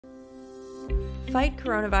Fight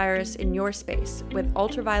coronavirus in your space with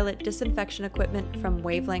ultraviolet disinfection equipment from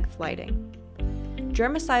Wavelength Lighting.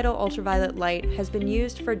 Germicidal ultraviolet light has been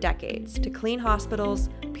used for decades to clean hospitals,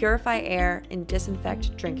 purify air, and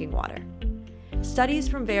disinfect drinking water. Studies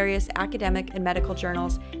from various academic and medical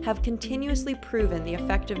journals have continuously proven the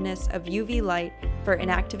effectiveness of UV light for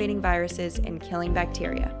inactivating viruses and killing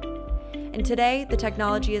bacteria. And today, the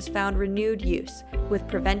technology has found renewed use with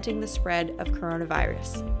preventing the spread of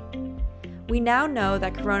coronavirus. We now know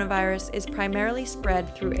that coronavirus is primarily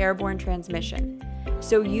spread through airborne transmission,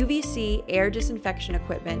 so UVC air disinfection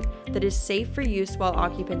equipment that is safe for use while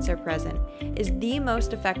occupants are present is the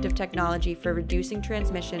most effective technology for reducing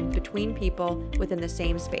transmission between people within the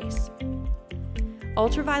same space.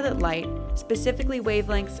 Ultraviolet light, specifically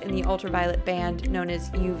wavelengths in the ultraviolet band known as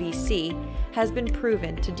UVC, has been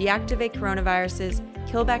proven to deactivate coronaviruses,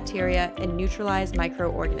 kill bacteria, and neutralize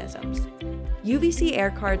microorganisms. UVC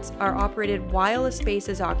air carts are operated while a space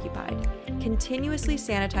is occupied, continuously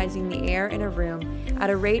sanitizing the air in a room at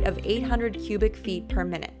a rate of 800 cubic feet per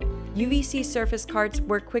minute. UVC surface carts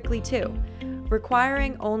work quickly too,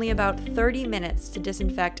 requiring only about 30 minutes to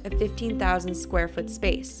disinfect a 15,000 square foot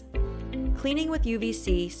space. Cleaning with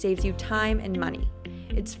UVC saves you time and money.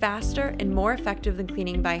 It's faster and more effective than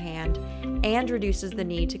cleaning by hand and reduces the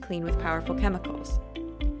need to clean with powerful chemicals.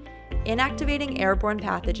 Inactivating airborne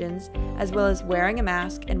pathogens, as well as wearing a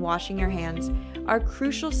mask and washing your hands, are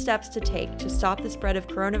crucial steps to take to stop the spread of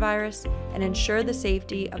coronavirus and ensure the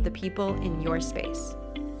safety of the people in your space.